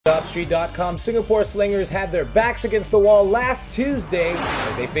Street.com, Singapore Slingers had their backs against the wall last Tuesday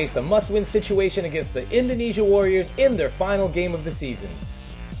as they faced a must-win situation against the Indonesia Warriors in their final game of the season.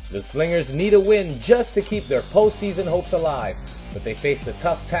 The Slingers need a win just to keep their postseason hopes alive, but they faced the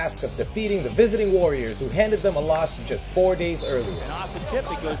tough task of defeating the visiting Warriors, who handed them a loss just 4 days earlier. And off the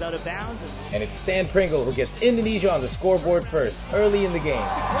tip, it goes out of bounds. And it's Stan Pringle who gets Indonesia on the scoreboard first, early in the game.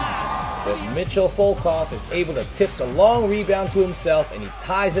 But Mitchell Volkov is able to tip the long rebound to himself, and he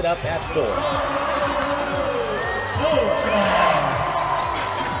ties it up at 4.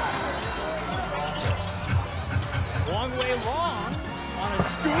 Long way long on a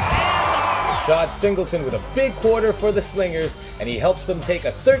scoop and Shot Singleton with a big quarter for the Slingers, and he helps them take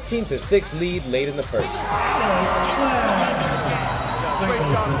a 13-6 lead late in the first.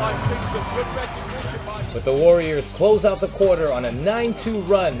 But the Warriors close out the quarter on a 9-2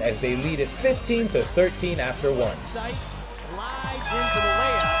 run as they lead it 15-13 after one.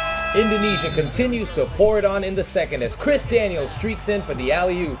 Indonesia continues to pour it on in the second as Chris Daniels streaks in for the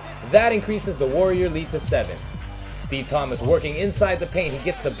alley-oop. That increases the Warrior lead to 7. Steve Thomas working inside the paint. He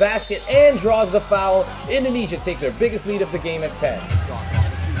gets the basket and draws the foul. Indonesia take their biggest lead of the game at 10.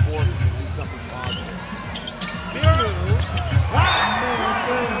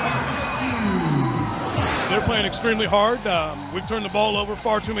 They're playing extremely hard. We've turned the ball over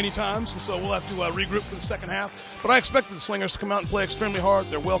far too many times, and so we'll have to regroup for the second half. But I expect the Slingers to come out and play extremely hard.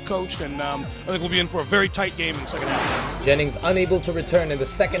 They're well coached, and I think we'll be in for a very tight game in the second half. Jennings unable to return in the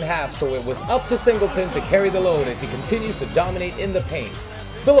second half, so it was up to Singleton to carry the load as he continues to dominate in the paint.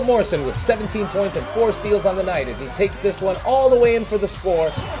 Philip Morrison with 17 points and 4 steals on the night as he takes this one all the way in for the score.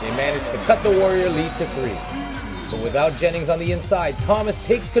 They manage to cut the Warrior lead to 3. But without Jennings on the inside, Thomas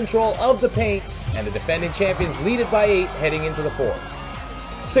takes control of the paint, and the defending champions lead it by 8 heading into the fourth.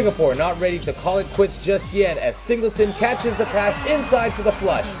 Singapore not ready to call it quits just yet as Singleton catches the pass inside for the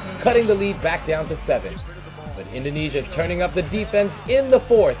flush, cutting the lead back down to 7. But Indonesia turning up the defense in the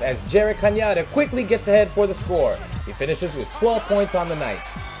fourth as Jarek Kanyada quickly gets ahead for the score. He finishes with 12 points on the night.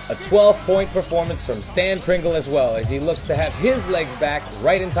 A 12-point performance from Stan Pringle as well, as he looks to have his legs back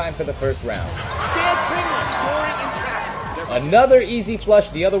right in time for the first round. Stan Pringle scoring in track. Another easy flush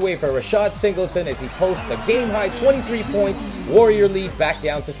the other way for Rashad Singleton as he posts a game-high 23 points, Warrior lead back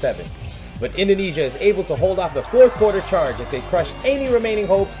down to 7. But Indonesia is able to hold off the fourth quarter charge as they crush any remaining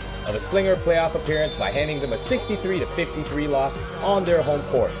hopes of a Slinger playoff appearance by handing them a 63-53 loss on their home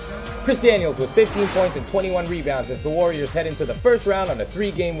court. Chris Daniels with 15 points and 21 rebounds as the Warriors head into the first round on a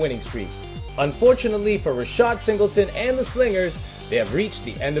 3-game winning streak. Unfortunately for Rashad Singleton and the Slingers, they have reached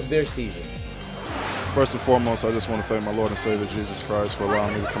the end of their season. First and foremost, I just want to thank my Lord and Savior Jesus Christ for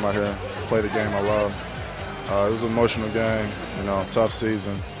allowing me to come out here and play the game I love. It was an emotional game, tough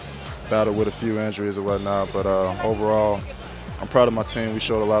season, battled with a few injuries and whatnot, but overall, I'm proud of my team. We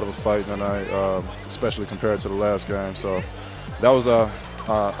showed a lot of a fight tonight, especially compared to the last game. So that was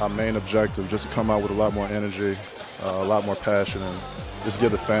our main objective, just to come out with a lot more energy, a lot more passion, and just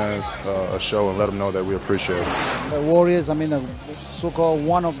give the fans a show and let them know that we appreciate it. The Warriors, so-called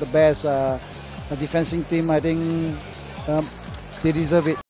one of the best defensive team. I think they deserve it.